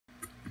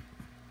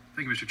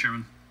Thank you, Mr.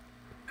 Chairman.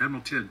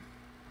 Admiral Tidd,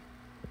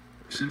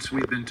 since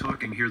we've been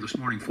talking here this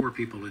morning, 4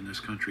 people in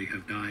this country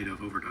have died of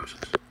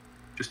overdoses,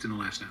 just in the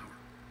last hour.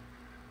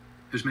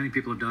 As many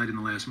people have died in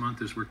the last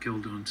month as were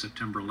killed on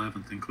September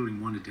 11th, including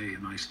 1 a day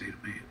in my state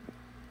of Maine.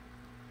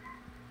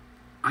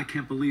 I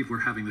can't believe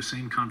we're having the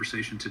same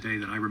conversation today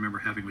that I remember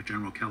having with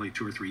General Kelly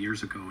 2 or 3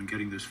 years ago and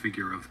getting this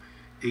figure of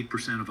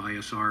 8% of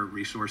ISR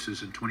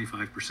resources and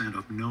 25%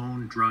 of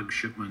known drug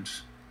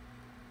shipments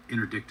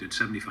interdicted,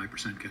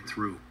 75% get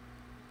through.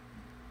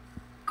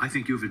 I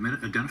think you've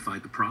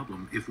identified the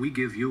problem. If we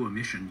give you a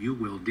mission, you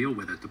will deal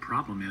with it. The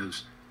problem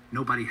is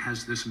nobody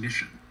has this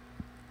mission.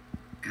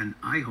 And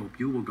I hope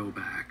you will go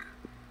back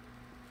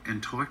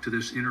and talk to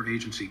this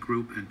interagency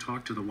group and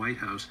talk to the White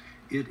House.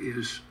 It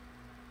is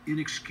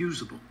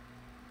inexcusable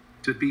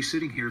to be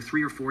sitting here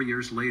 3 or 4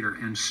 years later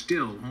and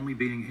still only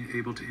being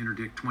able to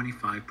interdict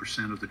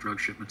 25% of the drug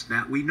shipments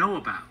that we know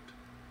about.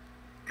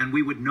 And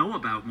we would know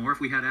about more if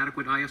we had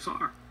adequate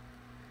ISR.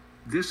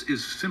 This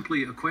is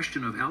simply a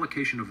question of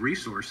allocation of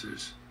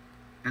resources.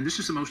 And this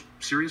is the most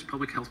serious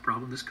public health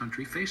problem this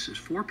country faces.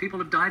 4 people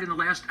have died in the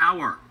last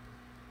hour.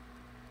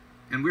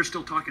 And we're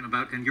still talking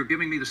about, and you're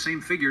giving me the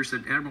same figures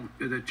that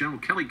General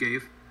Kelly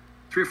gave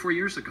 3 or 4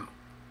 years ago.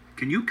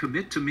 Can you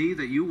commit to me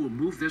that you will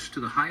move this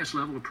to the highest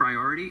level of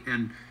priority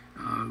and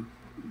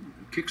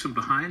kick some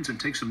behinds and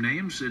take some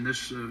names in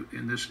this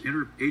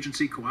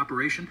interagency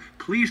cooperation?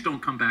 Please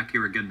don't come back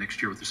here again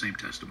next year with the same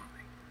testimony.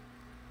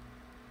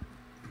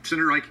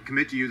 Senator, I can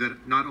commit to you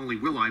that not only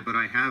will I, but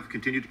I have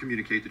continued to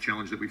communicate the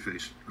challenge that we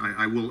face.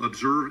 I will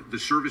observe the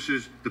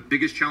services, the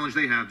biggest challenge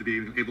they have to be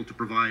able to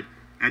provide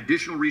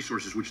additional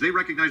resources, which they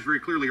recognize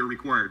very clearly are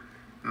required,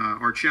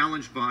 are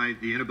challenged by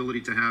the inability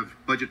to have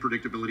budget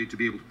predictability to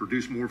be able to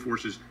produce more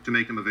forces to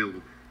make them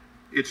available.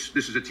 This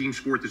is a team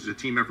sport. This is a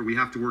team effort. We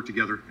have to work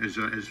together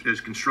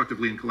as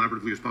constructively and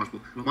collaboratively as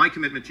possible. Well, my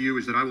commitment to you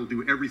is that I will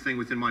do everything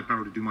within my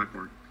power to do my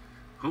part.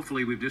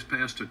 Hopefully, we've just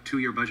passed a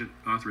 2-year budget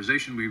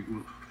authorization. We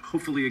will,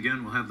 hopefully,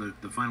 again, we'll have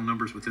the final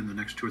numbers within the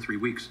next 2 or 3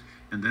 weeks,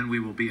 and then we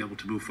will be able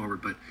to move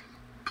forward. But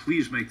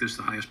please make this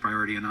the highest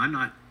priority. And I'm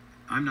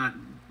not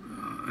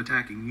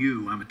attacking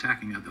you. I'm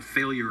attacking the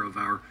failure of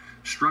our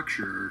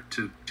structure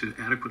to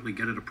adequately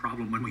get at a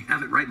problem when we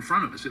have it right in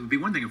front of us. It would be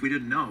one thing if we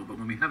didn't know, but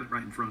when we have it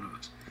right in front of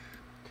us.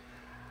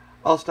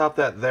 I'll stop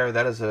that there.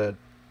 That is an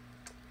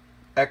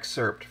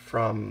excerpt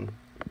from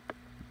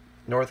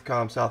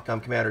Northcom,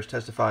 Southcom commanders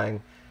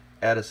testifying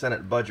at a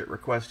Senate budget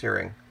request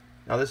hearing.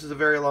 Now, this is a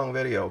very long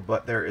video,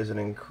 but there is an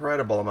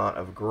incredible amount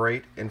of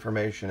great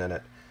information in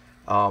it.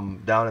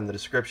 Down in the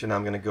description,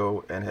 I'm going to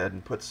go ahead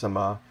and put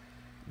some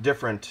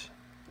different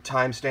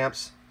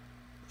timestamps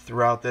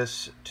throughout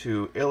this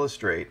to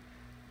illustrate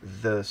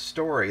the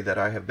story that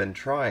I have been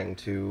trying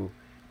to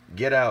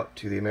get out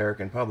to the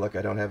American public.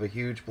 I don't have a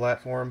huge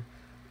platform,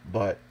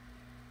 but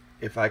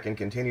if I can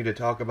continue to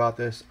talk about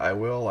this, I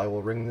will. I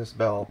will ring this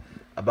bell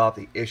about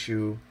the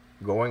issue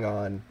going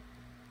on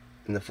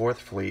in the 4th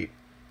Fleet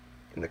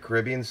in the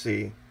Caribbean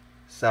Sea,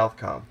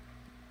 Southcom.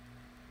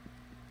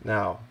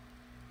 Now,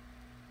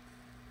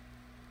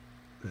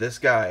 this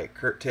guy,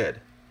 Kurt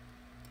Tidd,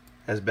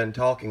 has been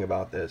talking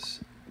about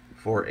this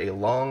for a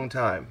long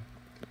time.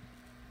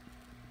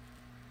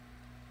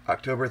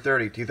 October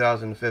 30,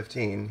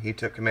 2015, he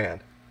took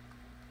command.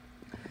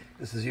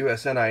 This is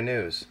USNI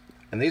News,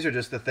 and these are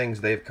just the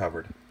things they've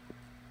covered.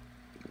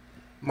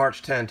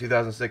 March 10,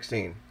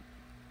 2016,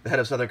 the head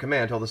of Southern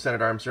Command told the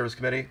Senate Armed Services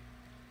Committee,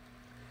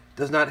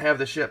 does not have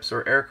the ships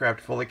or aircraft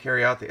to fully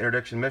carry out the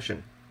interdiction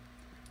mission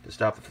to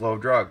stop the flow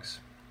of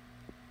drugs.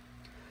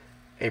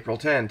 April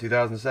 10,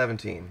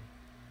 2017,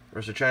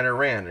 Russia, China,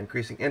 Iran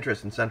increasing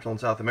interest in Central and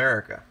South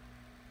America.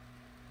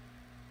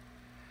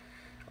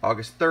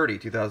 August 30,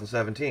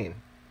 2017,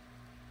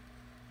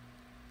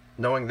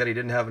 knowing that he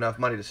didn't have enough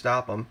money to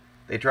stop them,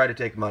 they tried to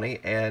take money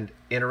and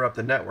interrupt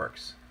the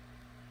networks.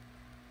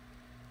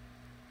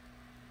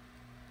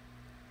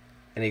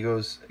 And he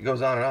goes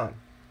on and on.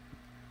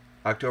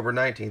 October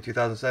 19,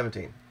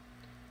 2017,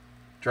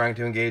 trying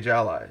to engage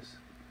allies.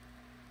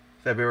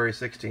 February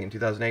 16,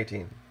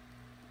 2018.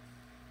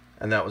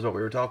 And that was what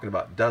we were talking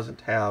about.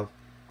 Doesn't have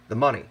the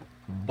money.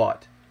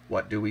 But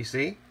what do we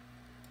see?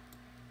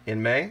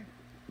 In May,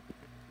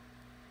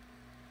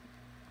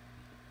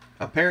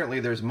 apparently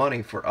there's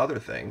money for other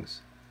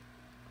things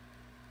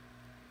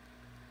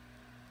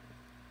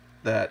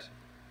that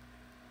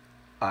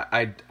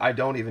I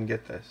don't even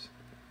get this.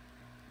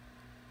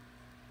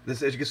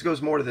 It just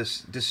goes more to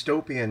this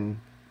dystopian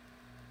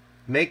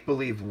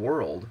make-believe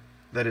world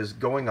that is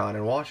going on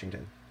in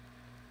Washington.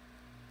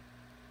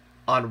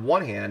 On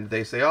one hand,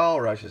 they say, oh,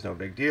 Russia's no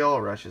big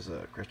deal. Russia's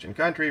a Christian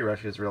country.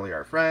 Russia's really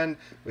our friend.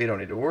 We don't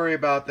need to worry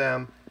about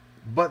them.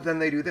 But then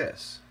they do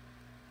this.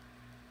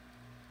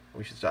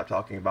 We should stop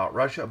talking about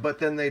Russia. But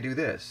then they do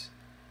this.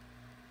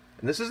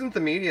 And this isn't the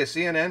media.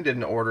 CNN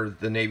didn't order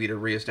the Navy to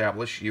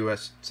reestablish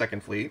U.S.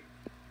 Second Fleet.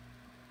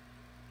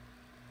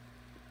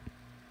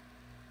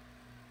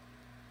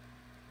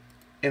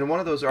 In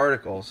one of those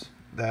articles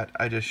that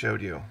I just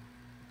showed you,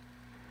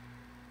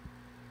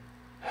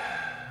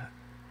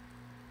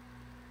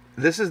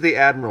 This is the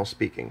Admiral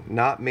speaking,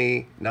 not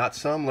me, not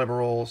some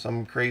liberal,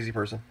 some crazy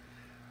person.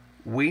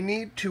 We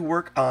need to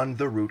work on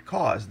the root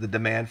cause, the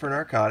demand for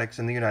narcotics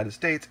in the United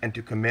States, and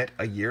to commit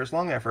a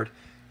years-long effort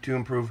to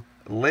improve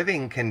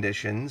living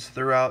conditions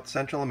throughout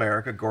Central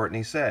America,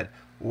 Gortney said.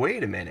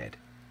 Wait a minute.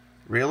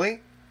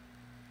 Really?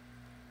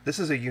 This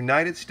is a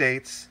United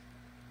States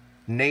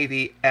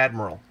Navy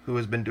admiral who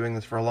has been doing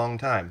this for a long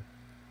time.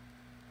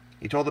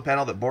 He told the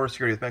panel that border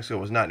security with Mexico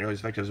was not nearly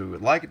as effective as we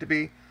would like it to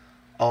be.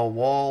 A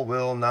wall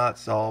will not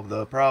solve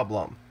the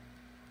problem.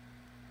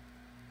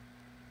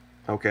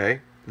 Okay,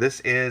 this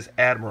is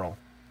Admiral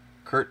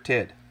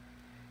Tidd.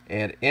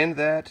 And in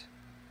that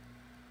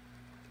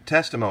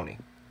testimony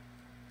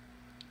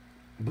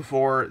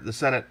before the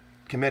Senate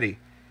committee,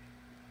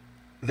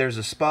 there's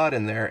a spot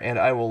in there, and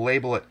I will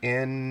label it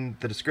in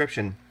the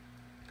description,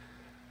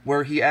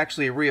 where he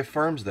actually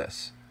reaffirms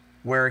this,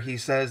 where he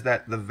says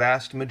that the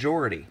vast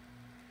majority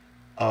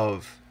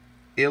of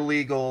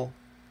illegal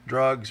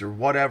drugs or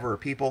whatever,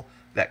 people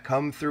that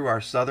come through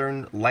our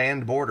southern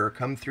land border,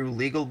 come through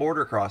legal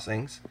border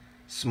crossings,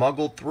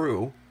 smuggled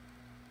through,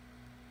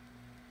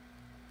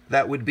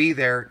 that would be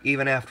there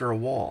even after a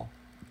wall.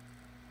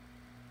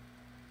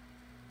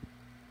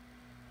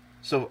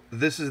 So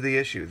this is the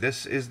issue.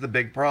 This is the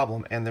big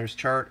problem, and there's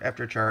chart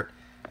after chart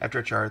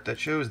after chart that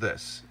shows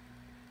this.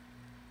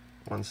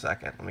 One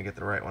second, let me get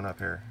the right one up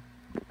here.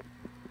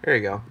 There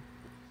you go.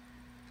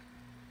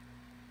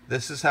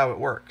 This is how it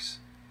works.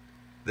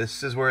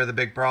 This is where the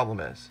big problem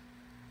is.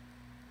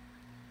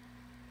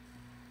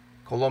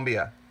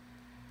 Colombia.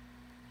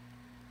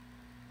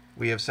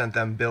 We have sent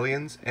them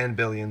billions and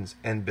billions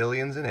and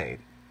billions in aid,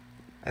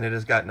 and it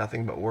has got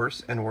nothing but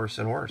worse and worse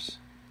and worse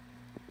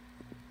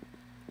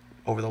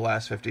over the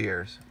last 50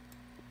 years.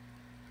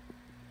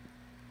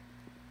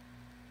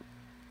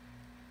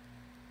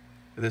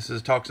 This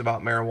talks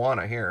about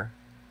marijuana here.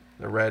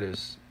 The red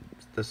is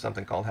this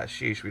something called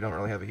hashish. We don't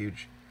really have a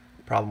huge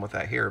problem with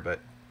that here,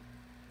 but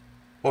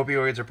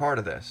opioids are part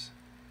of this.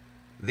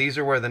 These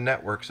are where the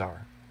networks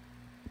are.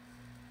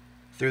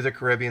 Through the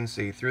Caribbean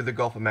Sea, through the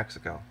Gulf of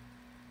Mexico.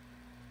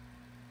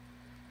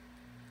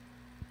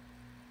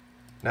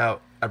 Now,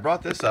 I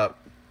brought this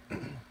up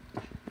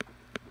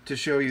to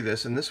show you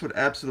this, and this would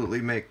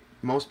absolutely make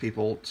most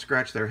people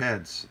scratch their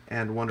heads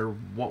and wonder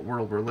what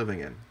world we're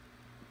living in.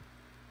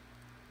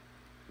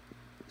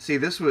 See,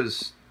 this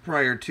was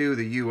prior to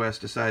the U.S.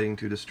 deciding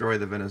to destroy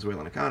the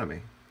Venezuelan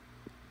economy.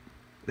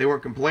 They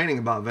weren't complaining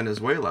about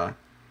Venezuela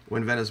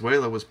when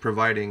Venezuela was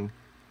providing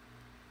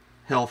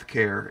health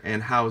care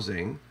and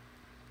housing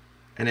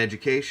and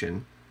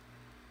education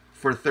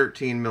for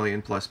 13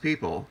 million plus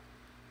people,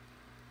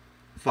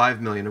 5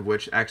 million of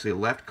which actually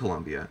left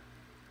Colombia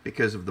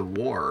because of the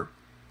war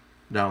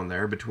down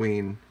there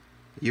between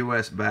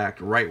U.S.-backed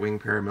right-wing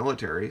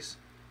paramilitaries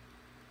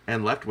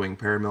and left-wing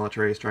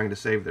paramilitaries trying to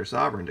save their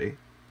sovereignty.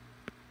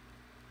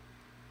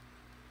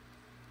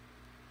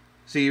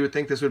 See, you would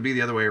think this would be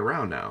the other way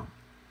around now.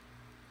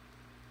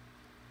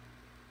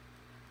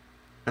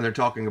 And they're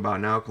talking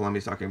about now,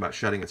 Colombia's talking about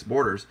shutting its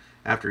borders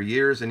after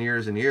years and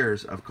years and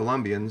years of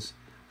Colombians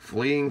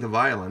fleeing the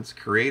violence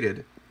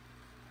created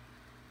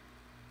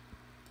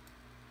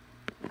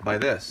by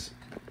this.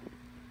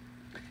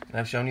 And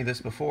I've shown you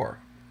this before.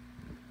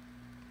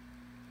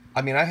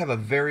 I mean, I have a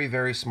very,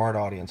 very smart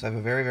audience. I have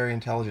a very, very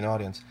intelligent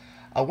audience.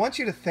 I want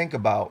you to think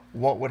about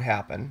what would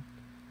happen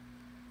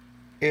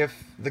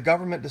if the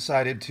government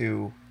decided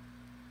to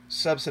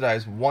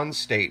subsidize one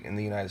state in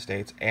the United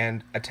States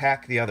and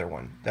attack the other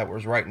one that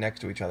was right next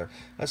to each other.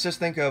 Let's just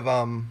think of,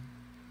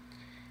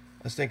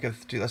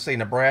 let's say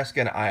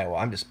Nebraska and Iowa.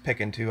 I'm just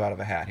picking two out of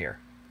a hat here.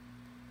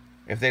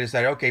 If they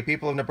decided, okay,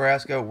 people of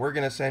Nebraska, we're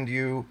going to send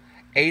you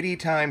 80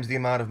 times the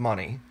amount of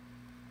money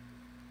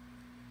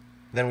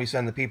than we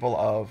send the people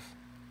of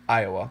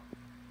Iowa,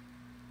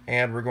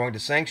 and we're going to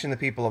sanction the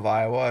people of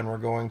Iowa, and we're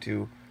going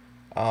to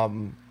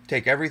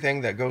take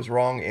everything that goes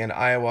wrong in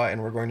Iowa,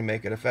 and we're going to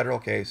make it a federal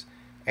case,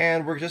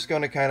 and we're just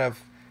going to kind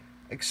of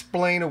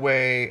explain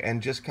away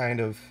and just kind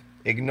of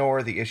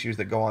ignore the issues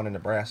that go on in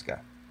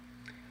Nebraska.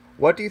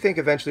 What do you think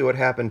eventually would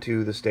happen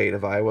to the state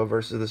of Iowa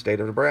versus the state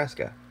of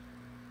Nebraska?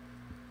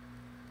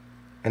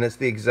 And it's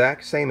the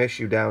exact same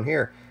issue down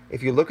here.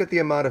 If you look at the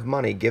amount of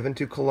money given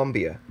to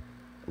Colombia,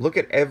 look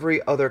at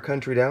every other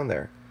country down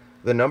there.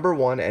 The number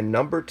one and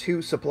number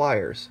two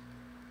suppliers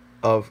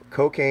of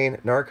cocaine,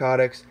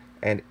 narcotics,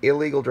 and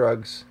illegal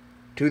drugs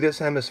to this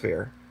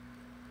hemisphere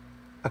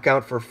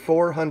account for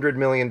 $400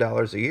 million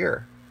a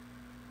year.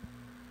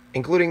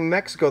 Including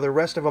Mexico, the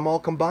rest of them all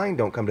combined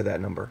don't come to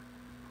that number.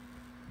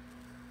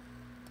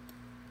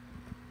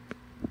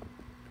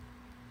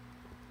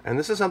 And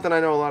this is something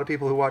I know a lot of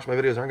people who watch my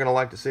videos aren't going to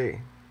like to see.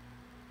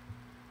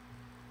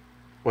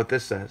 What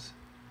this says.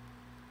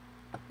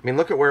 I mean,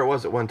 look at where it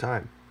was at one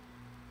time.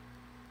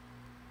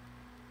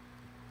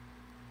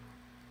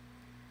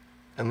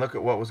 And look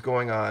at what was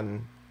going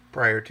on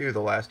prior to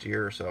the last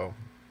year or so.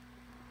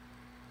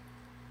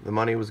 The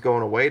money was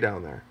going away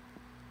down there.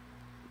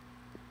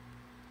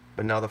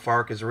 But now the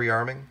FARC is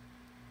rearming.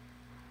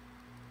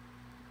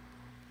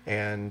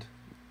 And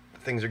the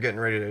things are getting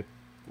ready to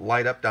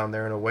light up down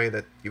there in a way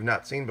that you've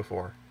not seen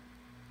before.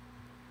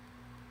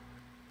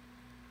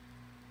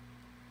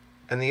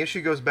 And the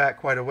issue goes back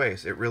quite a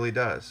ways. It really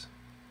does.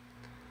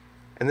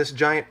 And this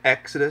giant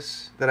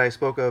exodus that I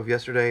spoke of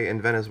yesterday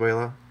in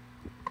Venezuela,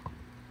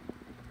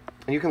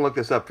 and you can look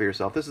this up for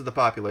yourself. This is the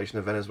population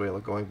of Venezuela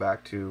going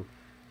back to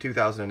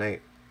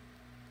 2008.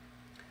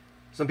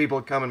 Some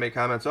people come and make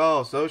comments,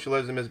 oh,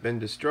 socialism has been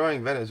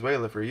destroying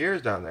Venezuela for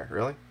years down there.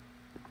 Really?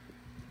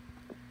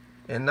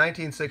 In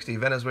 1960,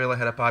 Venezuela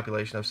had a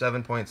population of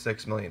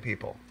 7.6 million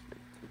people.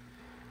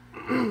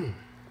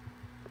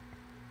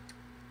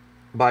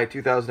 By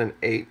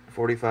 2008,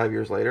 45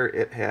 years later,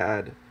 it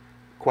had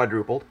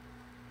quadrupled,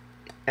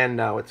 and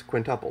now it's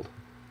quintupled.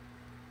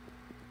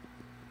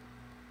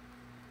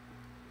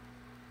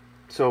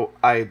 So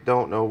I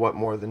don't know what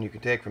more than you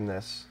can take from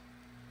this.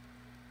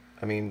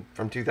 I mean,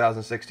 from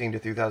 2016 to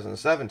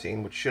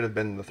 2017, which should have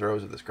been the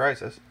throes of this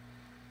crisis,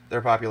 their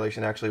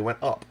population actually went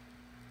up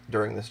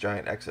during this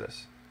giant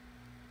exodus.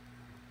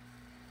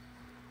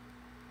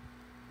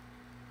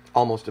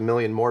 Almost 1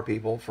 million more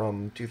people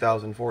from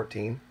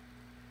 2014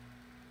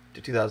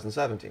 to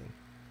 2017.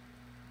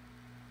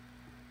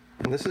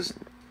 And this is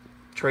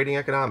trading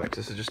economics.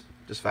 This is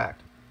just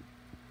fact.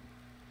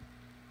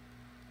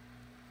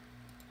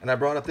 And I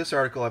brought up this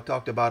article, I've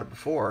talked about it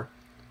before,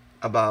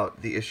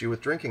 about the issue with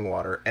drinking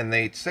water, and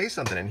they say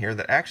something in here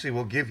that actually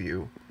will give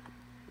you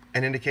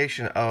an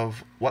indication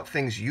of what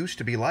things used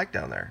to be like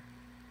down there.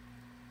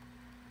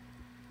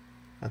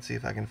 Let's see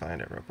if I can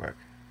find it real quick.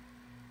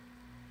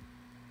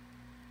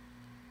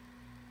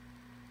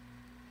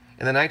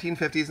 In the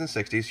 1950s and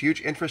 60s,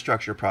 huge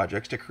infrastructure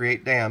projects to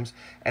create dams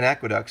and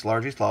aqueducts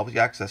largely solved the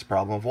access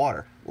problem of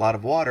water. A lot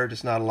of water,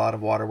 just not a lot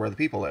of water where the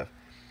people live.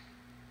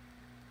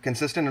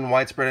 Consistent and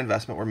widespread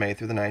investment were made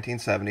through the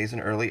 1970s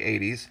and early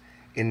 80s.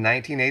 In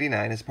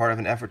 1989, as part of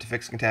an effort to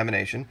fix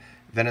contamination,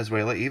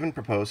 Venezuela even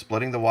proposed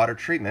splitting the water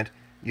treatment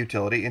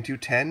utility into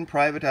 10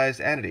 privatized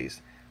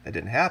entities. That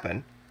didn't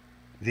happen.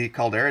 The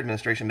Caldera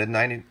administration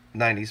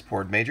mid-90s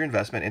poured major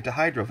investment into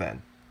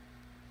hydroven.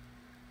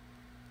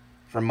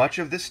 For much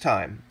of this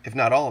time, if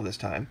not all of this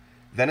time,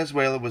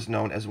 Venezuela was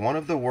known as one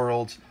of the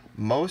world's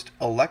most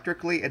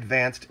electrically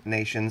advanced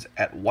nations.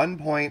 At one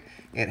point,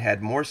 it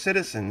had more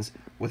citizens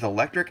with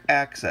electric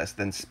access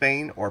than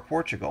Spain or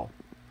Portugal.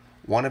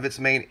 One of its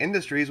main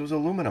industries was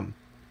aluminum,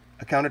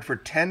 accounted for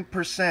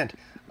 10%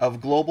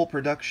 of global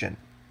production.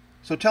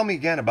 So tell me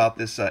again about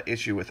this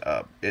issue with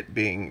it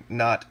being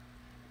not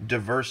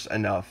diverse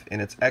enough in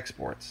its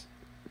exports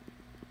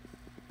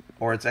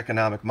or its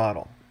economic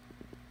model,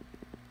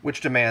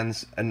 which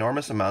demands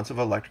enormous amounts of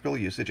electrical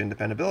usage and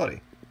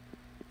dependability.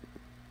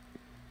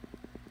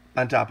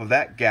 On top of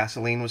that,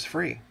 gasoline was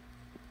free.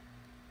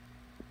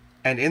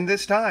 And in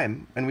this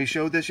time, and we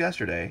showed this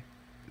yesterday,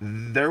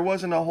 there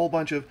wasn't a whole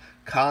bunch of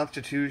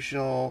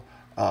constitutional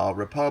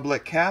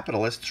republic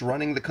capitalists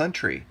running the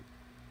country.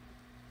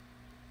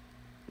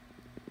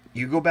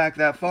 You go back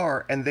that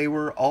far, and they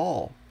were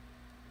all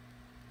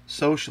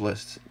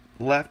socialists,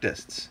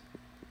 leftists,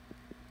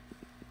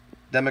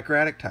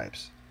 democratic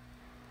types.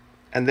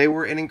 And they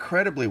were an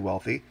incredibly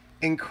wealthy,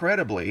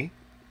 incredibly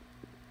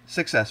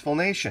successful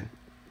nation.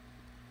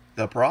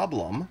 The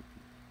problem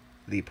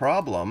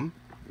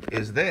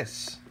is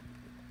this.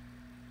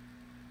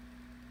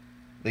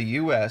 The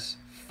U.S.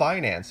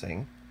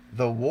 financing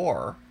the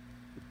war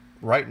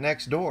right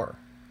next door.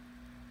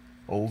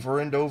 Over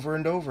and over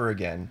and over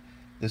again.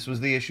 This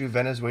was the issue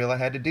Venezuela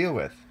had to deal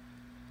with.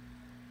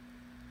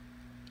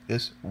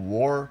 This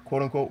war,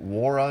 quote-unquote,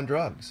 war on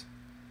drugs.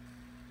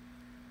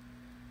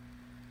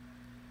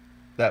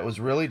 That was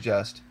really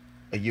just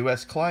a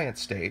U.S. client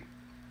state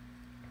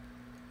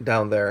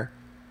down there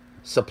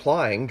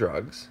supplying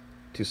drugs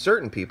to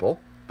certain people,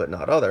 but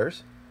not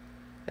others,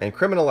 and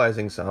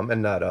criminalizing some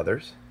and not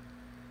others.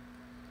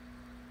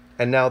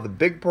 And now the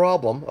big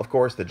problem, of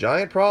course, the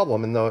giant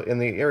problem in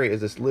the area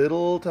is this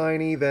little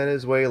tiny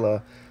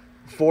Venezuela,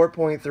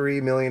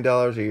 $4.3 million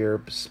a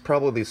year,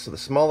 probably the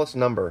smallest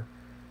number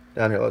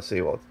down here. Let's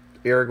see, well,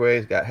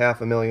 Uruguay's got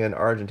 500,000,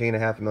 Argentina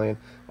 500,000.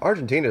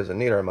 Argentina doesn't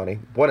need our money.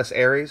 Buenos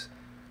Aires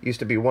used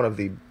to be one of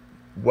the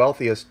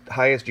wealthiest,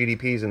 highest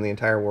GDPs in the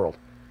entire world.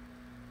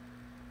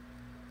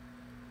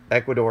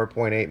 Ecuador,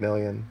 0.8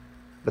 million.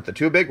 But the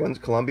two big ones,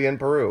 Colombia and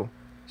Peru,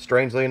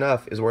 strangely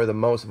enough, is where the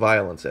most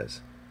violence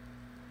is.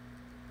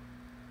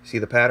 See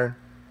the pattern?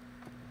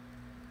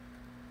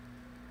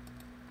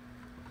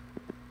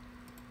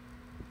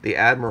 The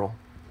Admiral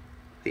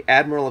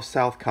of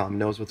Southcom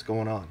knows what's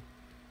going on.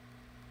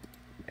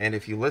 And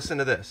if you listen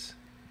to this,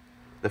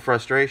 the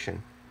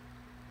frustration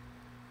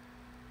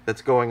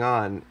that's going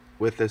on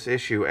with this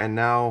issue, and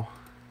now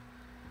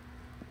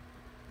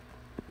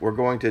we're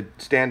going to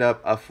stand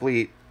up a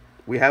fleet.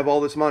 We have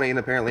all this money, and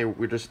apparently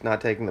we're just not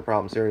taking the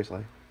problem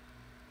seriously.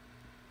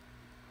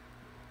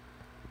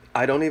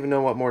 I don't even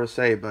know what more to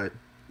say, but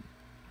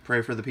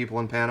pray for the people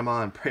in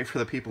Panama and pray for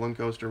the people in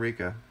Costa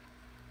Rica.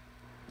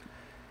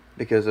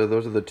 Because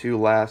those are the two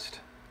last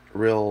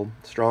real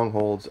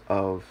strongholds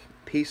of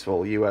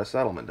peaceful U.S.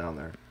 settlement down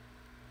there.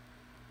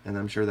 and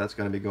I'm sure that's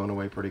going to be going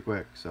away pretty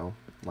quick. So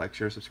like,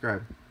 share,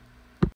 subscribe.